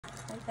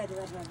कति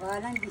वर्ष भयो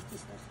होला नि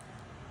 20-30 वर्ष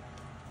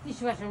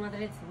 30 वर्ष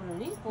मात्रै छोड्नु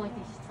नि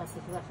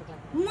 35-36 वर्षको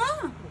म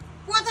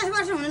 50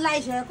 वर्ष हुन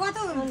लागिसक्यो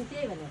कता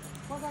त्यही भनेर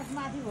 50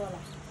 माथि भयो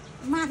होला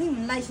माथि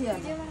हुन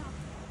लागिसक्यो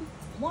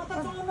म त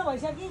 54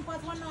 भइसक्यो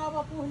 55 अब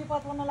पुग्ने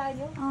 55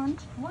 लाग्यो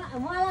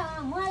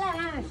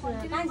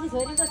मलाई कान्छी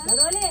छोरीको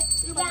छोरोले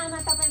आमा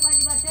तपाईँ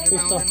कति वर्ष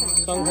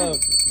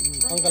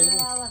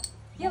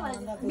के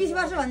भन्छ 20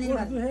 वर्ष भनिदिनु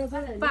भयो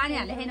पानी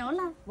हाले हैन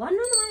होला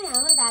भन्नु न मैले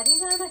हाम्रो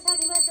धादिङको आमा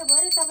 60 वर्ष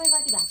भयो रे तपाईँ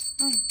कति भा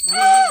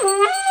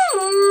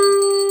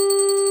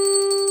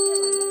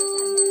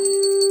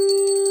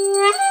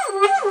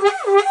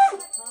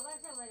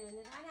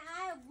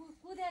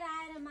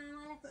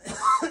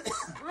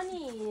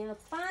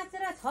 5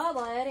 र 6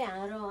 भयो रे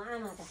हाम्रो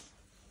आमा त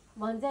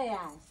भन्छ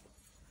यार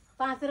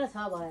 5 र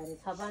 6 भयो रे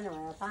 56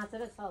 भयो 5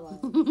 र 6 भयो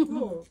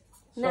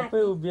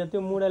सबै उभियो त्यो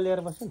मुडा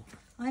लिएर बस्छ नि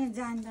अनि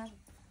जान्छ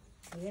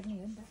हेर्ने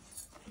हो नि त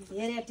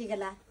हेरे टिका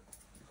ला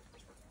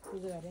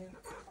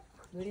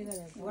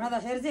घोडा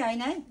दसेर चाहिँ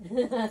होइन है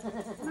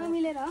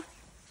नमिलेर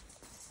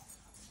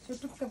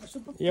सुटुक्क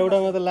सुटुक्क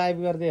एउटामा त लाइभ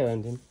गर्दै हो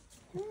भने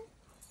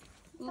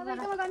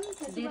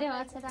धेरै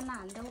अक्षता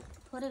नहाल्दौ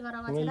थोरै गर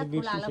बसेला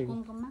फुल हाल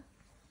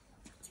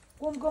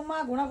कुमकुममा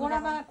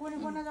घुँडामा कुनी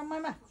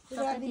जम्मामा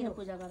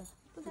पूजा गर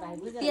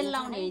तेल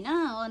लाउने हैन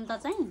अन्त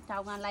चाहिँ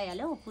टाउमा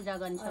लगाइहाल्यो पूजा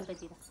गर्ने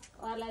सबैतिर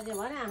अरूलाई चाहिँ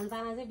भने हाम्रो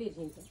तामा चाहिँ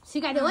बिर्सिन्छ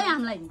सिकाइदियो है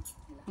हामीलाई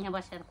यहाँ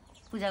बसेर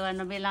पूजा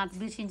गर्न बेला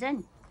बिर्सिन्छ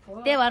नि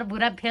त्यही भएर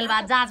भुरा फेल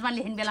भए जाँचमा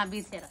लेख्ने बेला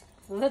बिर्सेर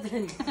हो त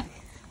नि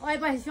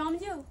पछि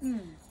सम्झ्यो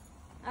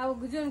अब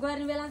जुन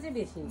गर्ने बेला चाहिँ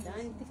बिर्सिन्छ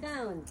अनि त्यो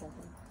कहाँ हुन्छ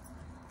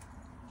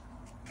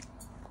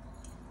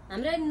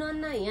हाम्रै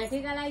नन्न यहाँ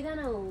ठिका लगाइकन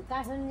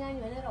काठमाडौँ जाने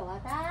भनेर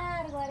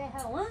हतार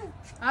गरेको हो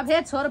अब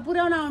फेरि छोरो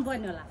पुर्याउन आउनु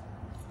पर्ने होला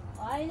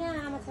होइन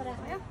आमा छोरा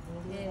अनि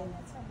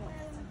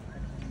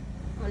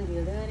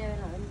भिडियो गरेर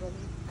होला नि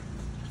बोली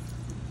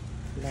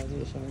लाग्यो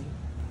यसमा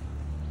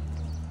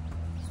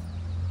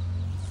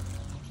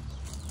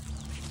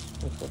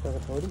फोटोको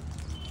छोरी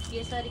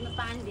केसरीमा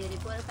पानी धेरै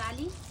पऱ्यो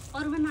काली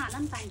अरूमा नहाल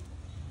नि पानी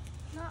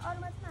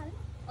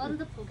अरू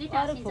त फुकै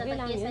टाँसिन्छ त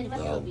केसरीमा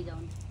त्यो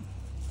भिजाउनु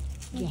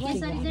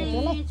केसरी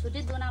चाहिँ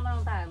छुट्टै दोना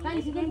बनाउँदा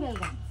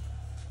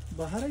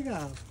बहारै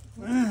गयो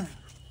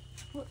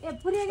ए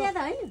पुर्याइदिया त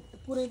होइन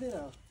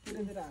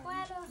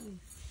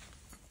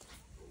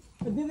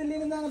दिदी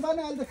लिन जानु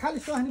पर्ने अहिले त खालि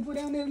स्वास्नी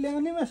पुर्याउने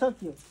ल्याउनेमा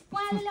सकियो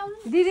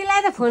दिदीलाई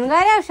त फोन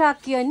गर्यो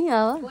सकियो नि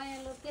अब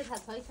के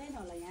थाहा छैन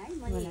होला यहाँ है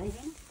मैले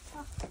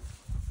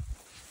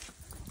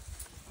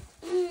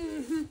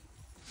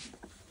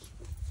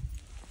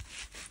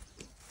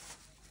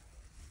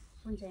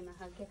कुन चाहिँमा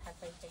के थाहा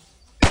छैन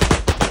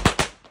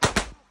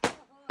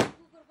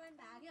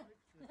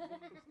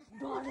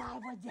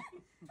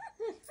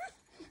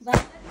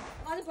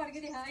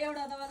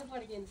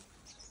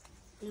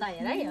ल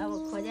हेर है अब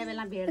खोजे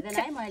बेला भेट्दैन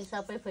है मैले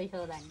सबै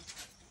पैसाउँदा नि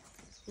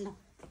ल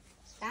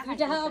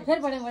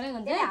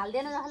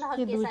हाल्दैन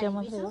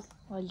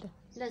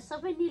ल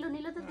सबै निलो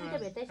निलो त दुईटा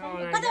भेट्दैछ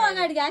कति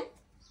अगाडि गयो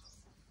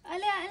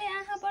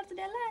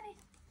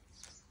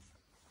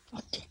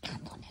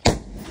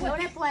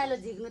एउटै पहेँलो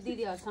झिक्नु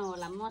दिदीहरूसँग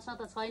होला मसँग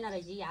त छैन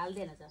रहेछ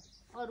हाल्दैन छ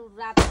अरू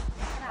रातो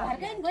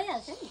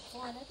गइहाल्छ नि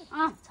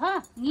छ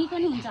निको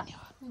नि हुन्छ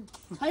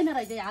छैन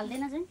रहेछ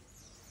हाल्दैन चाहिँ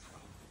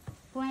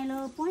पहेँलो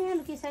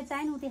पहेँलो के सायद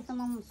चाहिनु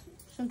त्यस्तोमा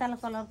सुन्तला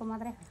कलरको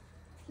मात्रै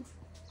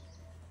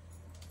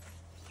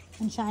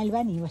अनि साइल बा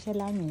नि बसेर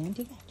लाउने होइन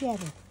ठिक के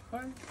अरे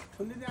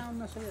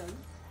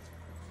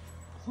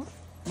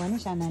भने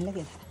सानाले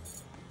के थाहा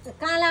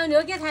कहाँ लाउने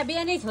हो के थाहा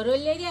बिहानै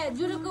छोरोले क्या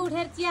जुरुक्क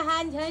उठेर चिया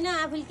खाने छैन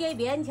आफूले केही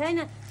भ्यान छैन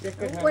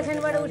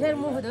ओछ्यानबाट उठेर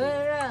मुख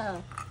धोएर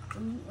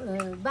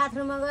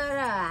बाथरुममा गएर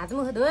हात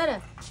मुख धोएर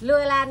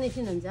लोहे लाएर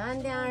निस्किनुहुन्छ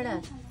अनि त्यहाँबाट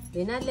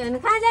भिनाथले भने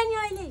कहाँ जाने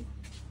अहिले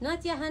न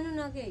चिया खानु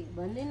न केही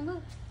भनिदिनु भयो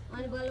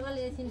अनि बल्ल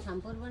एकछिन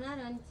छामपोर बनाएर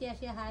अनि चिया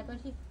सिया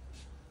खाएपछि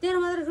तेरो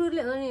मात्र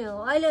सुरले अनि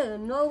अहिले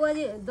 9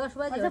 बजी 10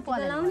 बजी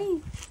लाउने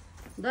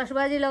 10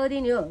 बजी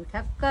लगाउँदिने हो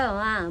ठ्याक्क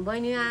उहाँ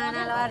बहिनी आँगन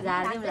लगाएर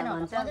झारिदिउँ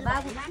भन्छ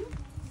बाबु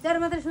तेरो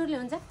मात्र सुरले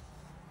हुन्छ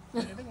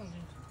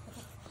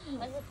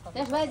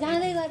त्यसपछि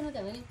जाँदै गर्नु त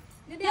भने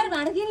तेरो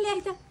भाँडो किन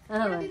ल्याएको त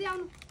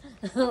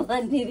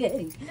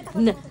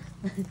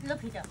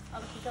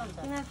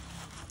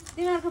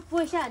तिमीहरूको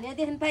पैसा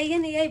हानेदेखि पाइगयो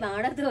नि यही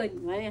भाँडा त हो नि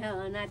भने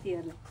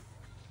नातिहरूलाई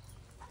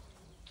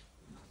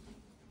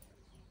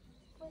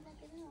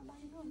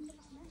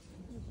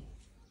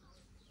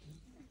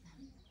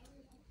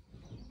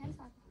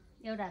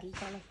एउटाहरूले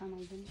तल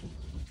समाइदिनु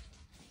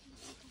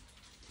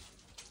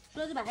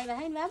रोज भाइ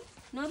भाइ नि बाबु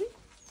नबी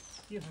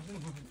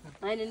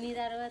होइन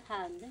निधारो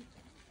थाहा हुन्छ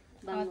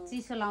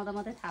चिसो लाउँदा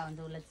मात्रै थाहा हुन्छ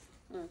उसलाई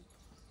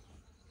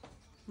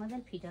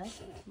मजाले फिट है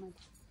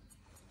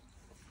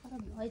तर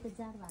अहिले त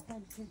जाड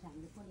भएको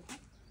झार्नु पऱ्यो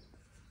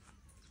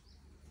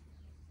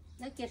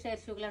केसर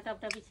सुक्ला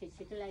टपटपी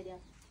छिटो लगाइदियो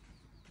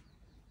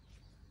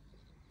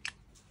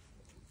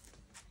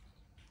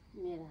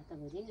मेरो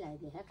हातभरि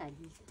लगाइदिए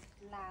काली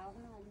लाओ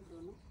न अलिक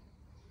धुनु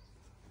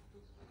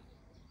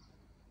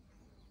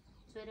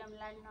चोर्याउनु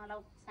लागि नलाउ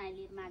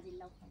साइली माझी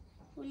लाउ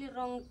उसले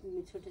रङ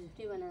छुट्टी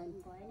छुट्टी बनायो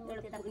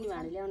एउटा पुग्ने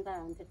भाँडो ल्याउनु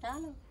पायो भने त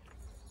टालो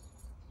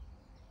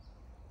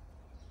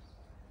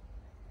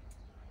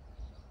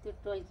त्यो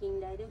टल्किङ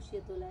लगाइदेऊ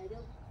सेतो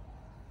लगाइदेऊ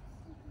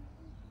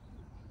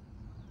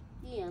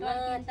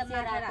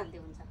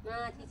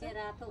माथि चाहिँ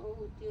रातो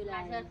त्यो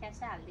लगाएर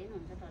फ्याक्सा हाल्दैन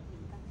हुन्छ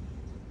टल्किङ त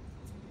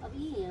अब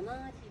यहाँ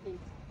माथि पनि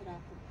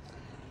रातो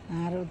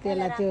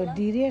त्यसलाई त्यो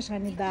डिरेस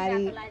अनि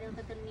दारी लगाइदेऊ त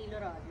त्यो निलो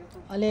र हरियोको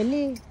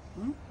अलिअलि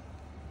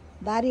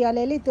दारी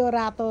अलिअलि त्यो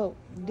रातो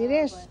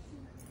डिरेस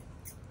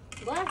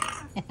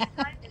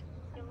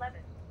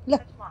ल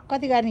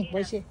कति गर्ने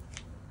भइसक्यो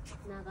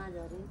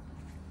नागाजहरू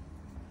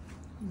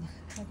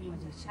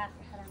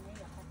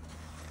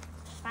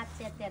पाँच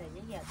च्यात्यार है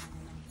क्या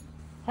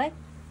है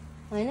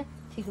होइन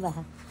ठिक भए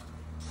हात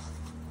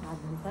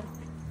धुनु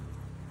पर्यो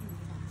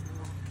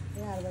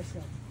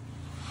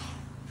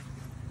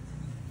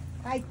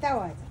आइता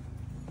भएछ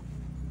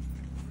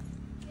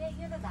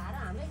यो त धारा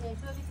हाम्रै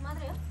बिच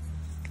मात्रै हो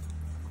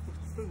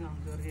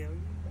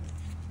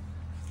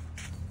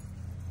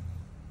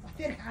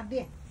तेरो खाद्य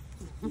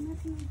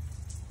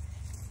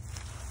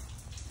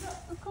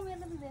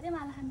धेरै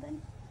माला खान्छ नि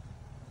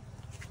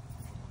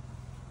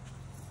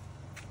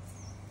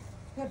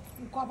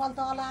कपाल त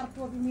अलार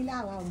टोपी मिला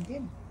भए हुन्थ्यो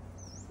नि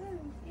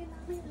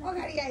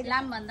अगाडि आइ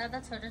लामभन्दा त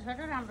छोटो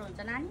छोटो राम्रो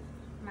हुन्छ नानी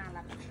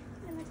माला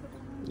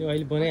यो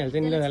अहिले बनाइहाल्छ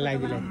नि ल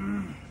लगाइदिला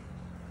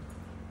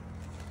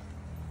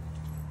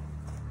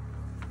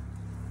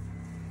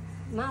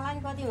माला नि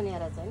कति हुने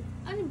रहेछ नि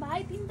अनि भाइ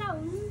तिनवटा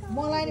हुनु नि त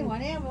मलाई नि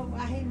भने अब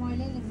आखिर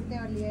मैले नि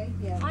त्यहाँ ल्याएँ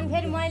कि अनि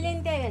फेरि मैले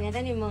नि त्यही भने त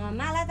नि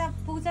माला त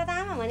पुग्छ त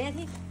आमा भनेको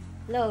थिएँ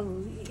ल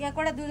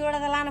एकवटा दुईवटा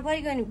त लानु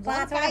पऱ्यो नि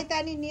पाँचवटा आइता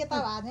नि नेता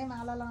भए चाहिँ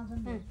माला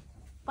लाउँछन् नि।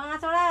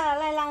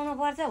 पाँचवटालाई लाउनु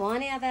पर्छ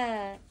भने त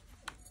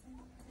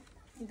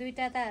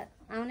दुईटा त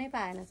आउनै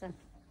पाएन छन्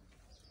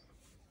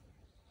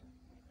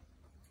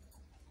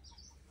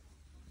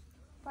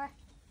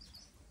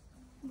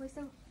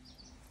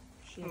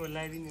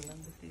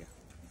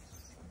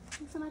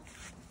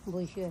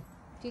भइसक्यो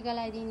टिका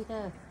लगाइदिनु त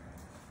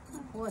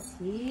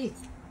पछि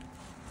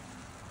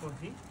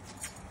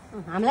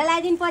हामीलाई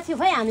लगाइदिनु पछि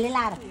खोइ हामीले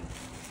लाएर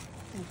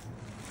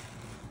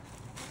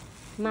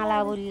माला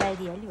बोली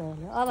लगाइदिइहाल्यो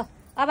भयो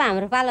अब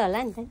हाम्रो पालो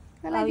होला नि त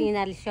अब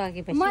यिनीहरूले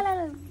सकेपछि मलाई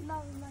ल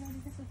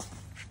बनाइदिन्छ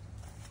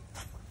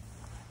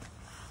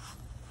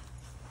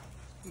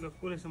ल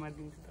पुरै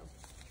समातिदिन्छ त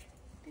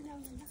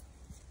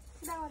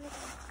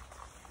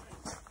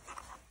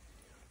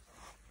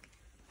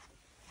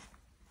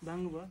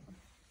बाङ्गु भयो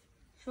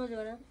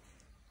सोझबाट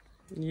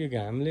यो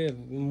घामले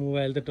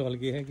मोबाइल त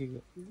टल्किए कि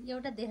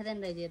एउटा देख्दैन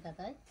रहेछ यता त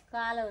है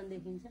कालो हुन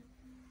देखिन्छ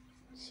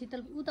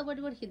शीतल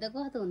उतापट्टिबाट खिच्दा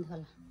कस्तो हुन्थ्यो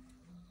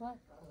होला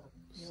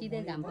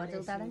सिधै घाम पर्छ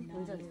उताबाट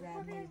हुन्छ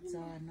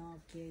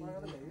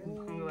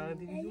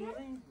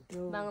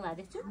बाङ्गो भएको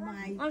देख्छु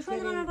अनि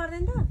सोझो बनाउनु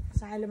पर्दैन त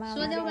साइलमा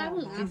सोझ्याउ बाबु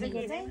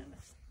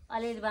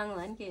अलिअलि बाङ्गो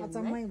भयो नि के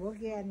अचम्मै भयो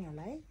के गर्ने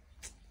होला है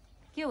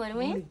के भन्नु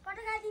मैले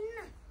पटकाइदिनु न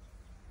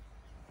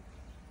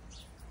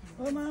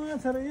ओ मामा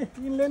छोरा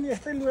यिनले नि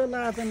यस्तै लुगा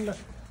लगाएको नि ल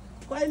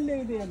कहिले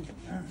ल्याइदिएन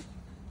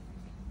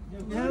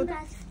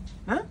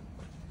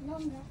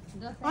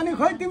अनि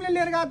खोइ तिमीले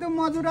लिएर गएको त्यो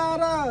मजुरा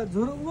र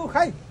झुरु ऊ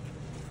खै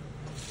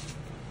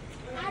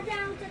आज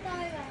आउँछ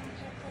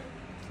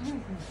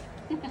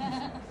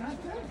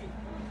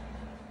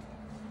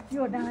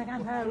त्यो डाँडा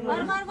काँथा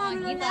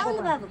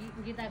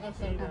गीताको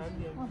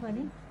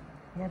पनि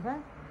हेर्दा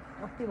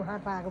कति भर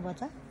पाएको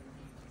बच्चा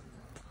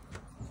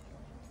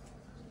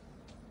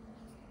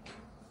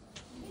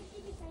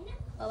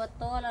अब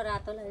तल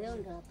रातो लगाइदेऊ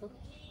नि रातो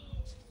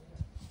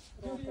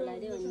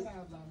लगाइदेऊ नि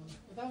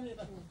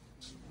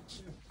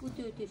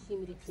त्यो त्यो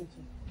सिमरी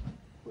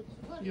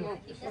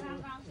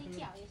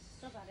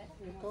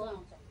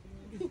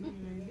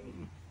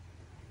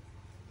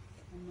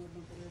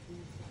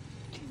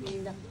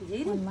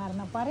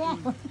मार्न पर्यो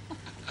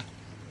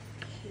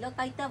ल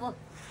काइता भयो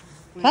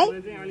है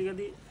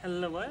अलिकति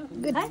हल्ला भयो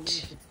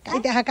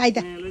काइता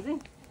काइता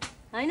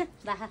होइन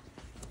बाहा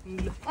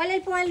अहिले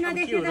पहेँल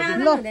नदेखि त ल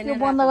राम्रो हुँदैन त्यो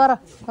बन्द गर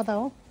कता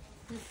हो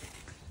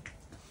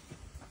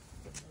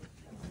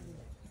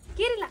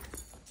किरिला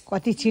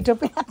कति छिटो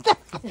प्याज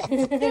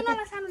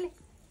तिनीलाई सानोले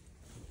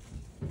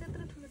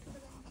त्यत्रो ठुलो ठुलो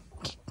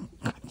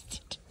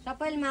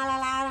सबैले माला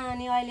लाएर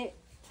अनि अहिले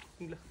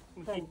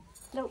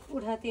ल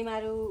उठ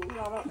तिमीहरू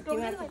अब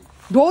तिमीहरू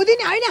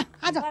ढोदिने होइन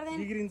आज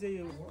बिग्रिन्छ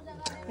यो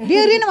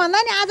बिग्रिनु भन्दा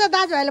नि आज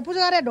दाजुभाइले पूजा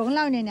गरेर ढोङ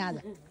लाउने नि आज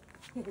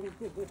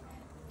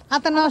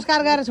त नमस्कार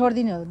गरेर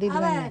छोडिदिने हो दिदी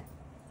अब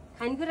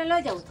खानेकुरा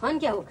लैजाऊ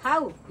थन्क्याऊ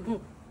खाऊ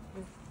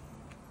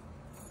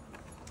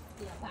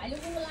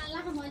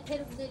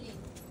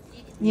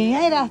यहीँ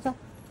आइरहेको छ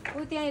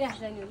ऊ त्यहीँ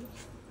राख्छ नि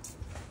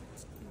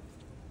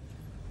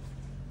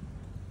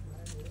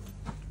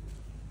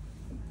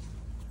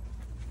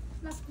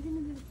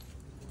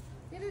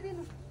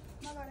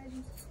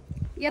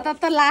यता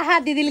त लाहा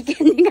दिदीले के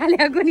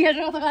निकालेको नि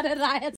गरेर राखेछ